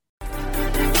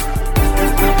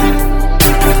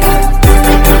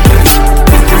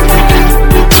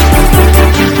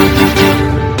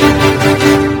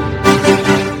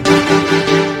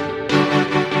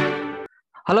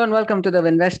and welcome to the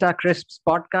Investa Crisps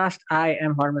podcast. I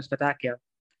am Hormus Patakia.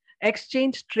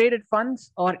 Exchange traded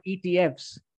funds or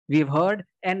ETFs. We've heard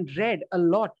and read a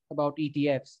lot about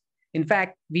ETFs. In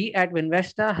fact, we at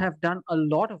Vinvesta have done a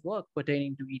lot of work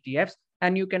pertaining to ETFs,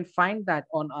 and you can find that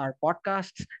on our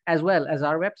podcasts as well as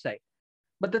our website.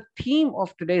 But the theme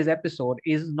of today's episode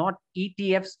is not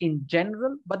ETFs in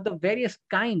general, but the various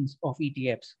kinds of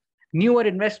ETFs. Newer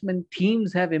investment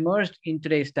themes have emerged in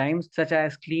today's times, such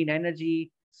as clean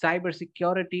energy,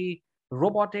 cybersecurity,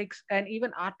 robotics, and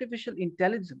even artificial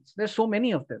intelligence. There's so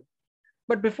many of them.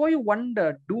 But before you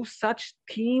wonder, do such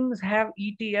themes have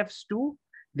ETFs too?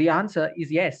 The answer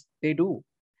is yes, they do.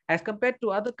 As compared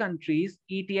to other countries,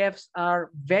 ETFs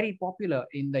are very popular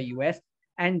in the US.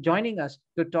 And joining us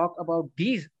to talk about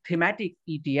these thematic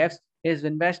ETFs is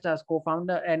Investa's co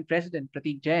founder and president,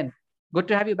 Pratik Jain. Good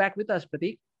to have you back with us,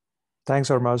 Pratik. Thanks,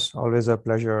 Ormaz. Always a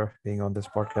pleasure being on this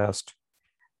podcast.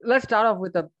 Let's start off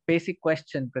with a basic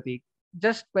question, Pratik.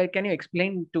 Can you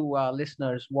explain to our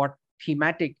listeners what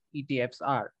thematic ETFs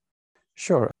are?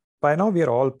 Sure. By now, we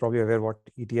are all probably aware what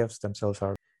ETFs themselves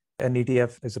are. An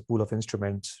ETF is a pool of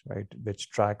instruments, right, which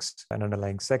tracks an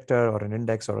underlying sector or an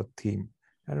index or a theme.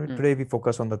 And today we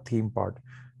focus on the theme part.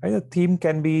 Right? The theme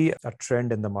can be a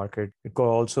trend in the market. It could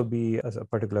also be a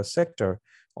particular sector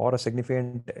or a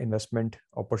significant investment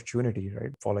opportunity,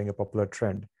 right, following a popular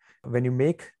trend. When you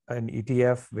make an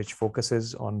ETF which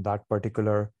focuses on that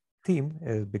particular theme,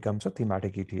 it becomes a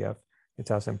thematic ETF. It's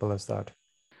as simple as that.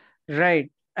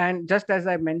 Right. And just as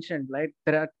I mentioned, right,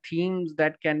 there are themes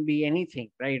that can be anything,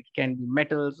 right? It can be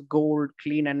metals, gold,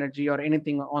 clean energy, or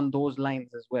anything on those lines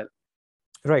as well.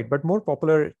 Right. But more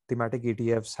popular thematic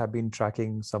ETFs have been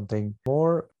tracking something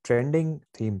more trending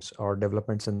themes or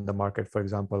developments in the market. For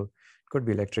example, it could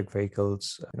be electric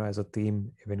vehicles, as a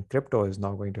theme. Even crypto is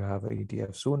now going to have an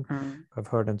ETF soon, I've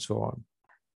heard, and so on.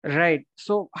 Right.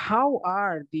 So how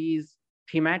are these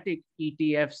thematic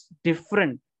ETFs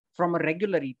different from a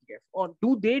regular ETF? Or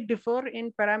do they differ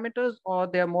in parameters or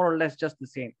they're more or less just the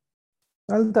same?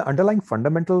 Well, the underlying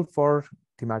fundamental for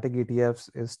thematic ETFs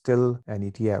is still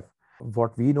an ETF.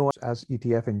 What we know as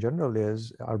ETF in general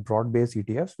is our broad-based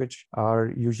ETFs, which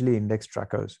are usually index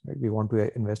trackers. Right? We want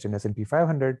to invest in S&P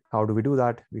 500. How do we do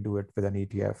that? We do it with an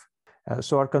ETF.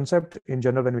 So our concept in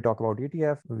general, when we talk about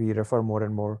ETF, we refer more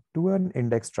and more to an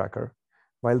index tracker.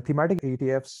 While thematic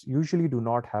ETFs usually do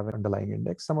not have an underlying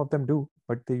index, some of them do,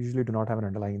 but they usually do not have an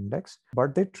underlying index,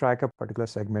 but they track a particular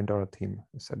segment or a theme.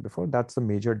 I said before, that's the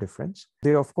major difference.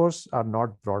 They, of course, are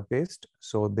not broad-based,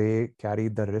 so they carry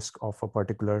the risk of a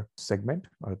particular segment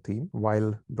or a theme,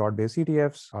 while broad-based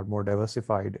ETFs are more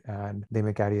diversified and they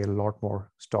may carry a lot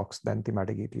more stocks than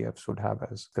thematic ETFs would have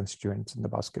as constituents in the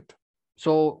basket.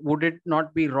 So would it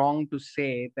not be wrong to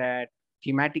say that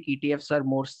thematic ETFs are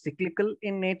more cyclical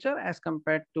in nature as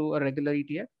compared to a regular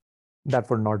ETF? That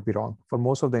would not be wrong. For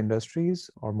most of the industries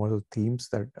or most of the themes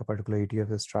that a particular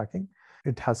ETF is tracking,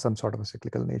 it has some sort of a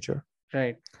cyclical nature.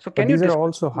 Right. So these are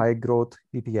also high growth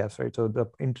ETFs, right? So the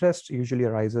interest usually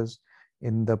arises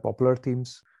in the popular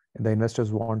themes. The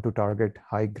investors want to target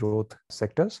high growth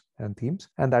sectors and themes.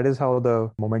 And that is how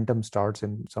the momentum starts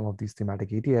in some of these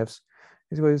thematic ETFs.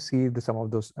 Is where you see some of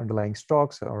those underlying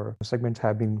stocks or segments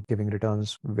have been giving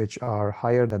returns which are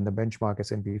higher than the benchmark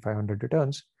S&P 500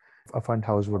 returns. A fund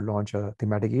house would launch a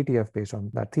thematic ETF based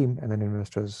on that theme, and then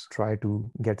investors try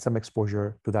to get some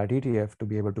exposure to that ETF to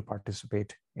be able to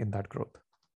participate in that growth.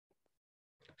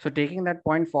 So taking that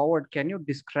point forward, can you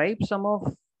describe some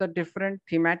of the different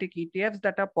thematic ETFs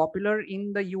that are popular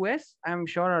in the US? I'm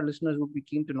sure our listeners would be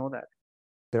keen to know that.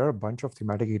 There are a bunch of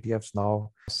thematic ETFs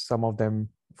now. Some of them,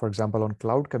 for example, on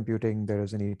cloud computing, there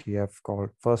is an ETF called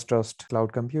First Trust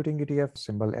Cloud Computing ETF,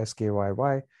 symbol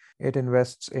SKYY. It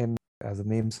invests in, as the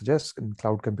name suggests, in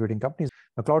cloud computing companies.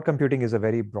 Now, cloud computing is a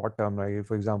very broad term, right?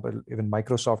 For example, even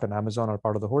Microsoft and Amazon are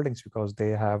part of the holdings because they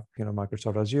have,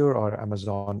 Microsoft Azure or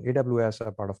Amazon AWS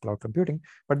are part of cloud computing,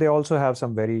 but they also have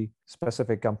some very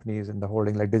specific companies in the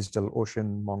holding like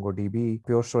DigitalOcean, MongoDB,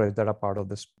 Pure Storage that are part of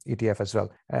this ETF as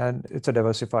well. And it's a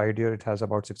diversified year. It has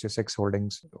about 66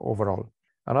 holdings overall.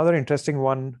 Another interesting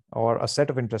one, or a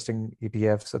set of interesting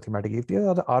ETFs, a thematic ETF,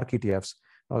 are the ARK ETFs.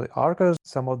 Now, the ARK are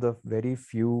some of the very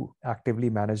few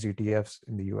actively managed ETFs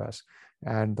in the US.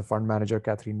 And the fund manager,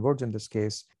 Catherine Woods, in this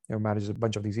case, manages a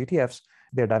bunch of these ETFs.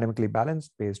 They're dynamically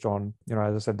balanced based on,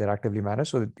 as I said, they're actively managed.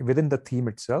 So within the theme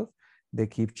itself, they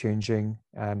keep changing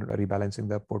and rebalancing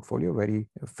their portfolio very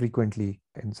frequently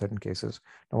in certain cases.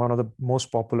 Now, one of the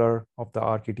most popular of the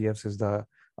ARK ETFs is the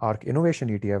ARK Innovation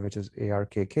ETF, which is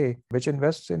ARKK, which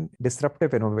invests in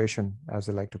disruptive innovation, as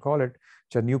they like to call it,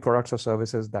 which are new products or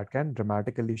services that can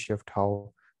dramatically shift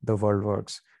how the world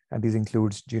works. And these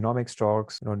includes genomic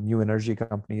stocks, new energy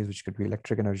companies, which could be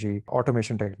electric energy,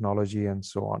 automation technology, and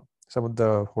so on. Some of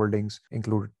the holdings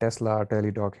include Tesla,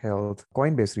 Teladoc Health,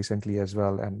 Coinbase recently as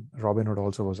well, and Robinhood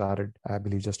also was added, I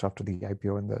believe, just after the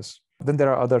IPO in this. Then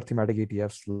there are other thematic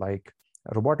ETFs like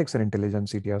robotics and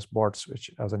intelligence ETFs, BOTS,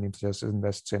 which as the name suggests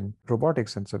invests in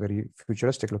robotics, and it's a very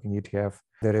futuristic looking ETF.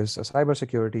 There is a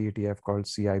cybersecurity ETF called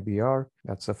CIBR.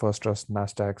 That's the First Trust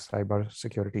Nasdaq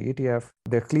Cybersecurity ETF.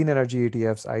 There are clean energy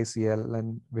ETFs,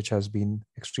 ICLN, which has been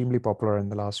extremely popular in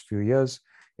the last few years,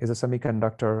 is a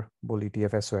semiconductor bull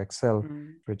ETF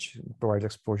SOXL, which provides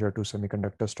exposure to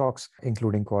semiconductor stocks,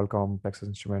 including Qualcomm, Texas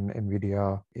Instruments,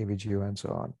 NVIDIA, AVGO, and so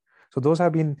on. So those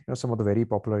have been some of the very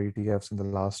popular ETFs in the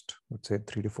last, let's say,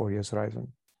 3 to 4 years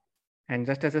horizon. And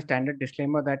just as a standard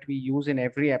disclaimer that we use in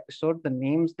every episode, the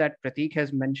names that Prateek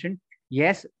has mentioned,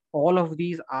 yes, all of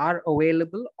these are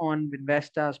available on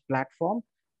Vinvesta's platform,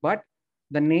 but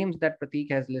the names that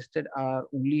Prateek has listed are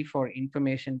only for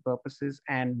information purposes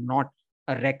and not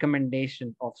a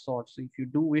recommendation of sorts. So if you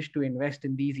do wish to invest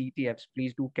in these ETFs,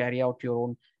 please do carry out your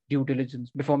own due diligence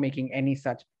before making any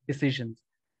such decisions.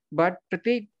 But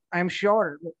Prateek, I'm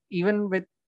sure even with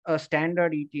a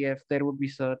standard ETF, there would be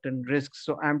certain risks.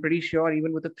 So I'm pretty sure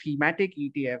even with a thematic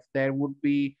ETF, there would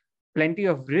be plenty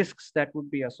of risks that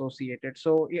would be associated.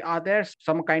 So are there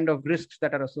some kind of risks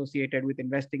that are associated with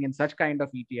investing in such kind of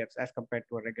ETFs as compared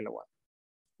to a regular one?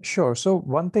 Sure. So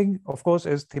one thing, of course,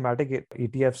 is thematic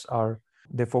ETFs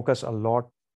they focus a lot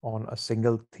on a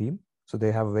single theme. So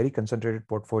they have a very concentrated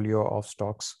portfolio of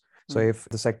stocks. So if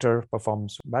the sector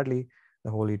performs badly, the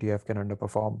whole ETF can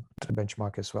underperform the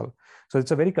benchmark as well. So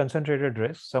it's a very concentrated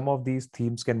risk. Some of these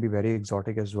themes can be very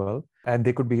exotic as well. And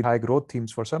they could be high growth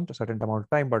themes for some certain amount of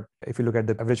time. But if you look at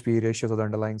the average PE ratios of the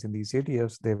underlyings in these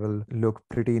ETFs, they will look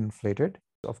pretty inflated.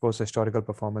 Of course, historical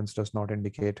performance does not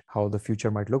indicate how the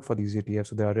future might look for these ETFs.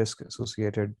 So there are risks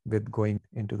associated with going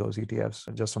into those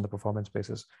ETFs just on the performance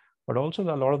basis. But also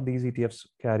a lot of these ETFs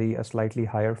carry a slightly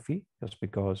higher fee just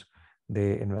because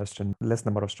they invest in less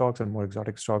number of stocks and more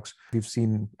exotic stocks. We've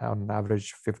seen on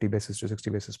average 50 basis to 60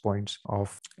 basis points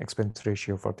of expense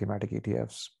ratio for thematic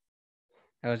ETFs.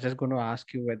 I was just going to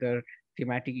ask you whether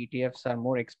thematic ETFs are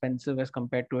more expensive as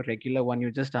compared to a regular one.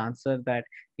 You just answered that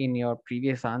in your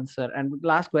previous answer. And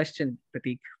last question,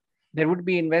 Prateek. There would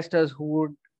be investors who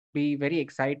would be very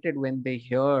excited when they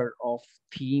hear of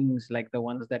themes like the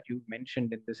ones that you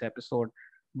mentioned in this episode,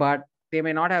 but they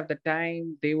may not have the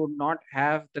time, they would not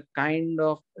have the kind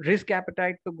of risk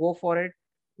appetite to go for it.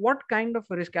 What kind of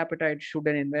a risk appetite should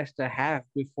an investor have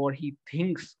before he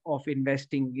thinks of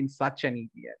investing in such an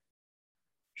ETF?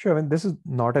 Sure. I mean, this is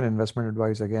not an investment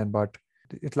advice again, but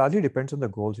it largely depends on the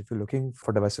goals. If you're looking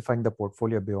for diversifying the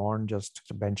portfolio beyond just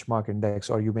a benchmark index,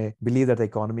 or you may believe that the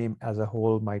economy as a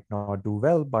whole might not do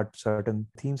well, but certain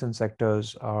themes and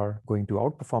sectors are going to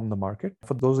outperform the market.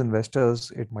 For those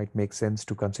investors, it might make sense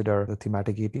to consider the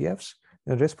thematic ETFs.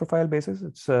 On a risk profile basis,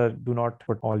 it's do not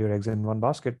put all your eggs in one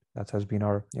basket. That has been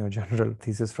our general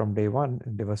thesis from day one.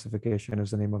 Diversification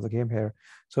is the name of the game here.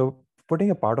 So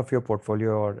putting a part of your portfolio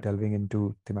or delving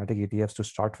into thematic ETFs to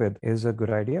start with is a good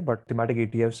idea, but thematic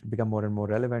ETFs become more and more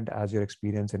relevant as your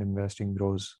experience in investing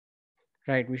grows.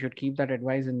 Right. We should keep that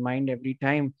advice in mind every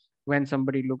time when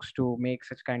somebody looks to make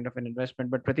such kind of an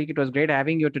investment. But Prateek, it was great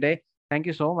having you today. Thank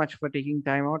you so much for taking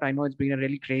time out. I know it's been a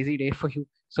really crazy day for you.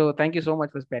 So thank you so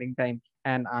much for sparing time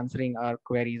and answering our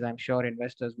queries. I'm sure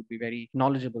investors would be very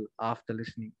knowledgeable after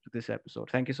listening to this episode.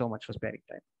 Thank you so much for sparing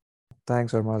time.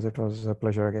 Thanks, Armaz. It was a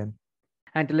pleasure again.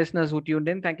 And to listeners who tuned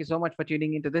in, thank you so much for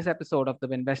tuning into this episode of the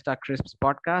Vinvesta Crisps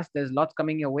podcast. There's lots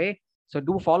coming your way. So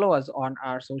do follow us on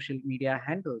our social media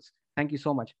handles. Thank you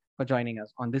so much for joining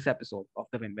us on this episode of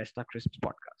the Vinvesta Crisps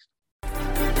podcast.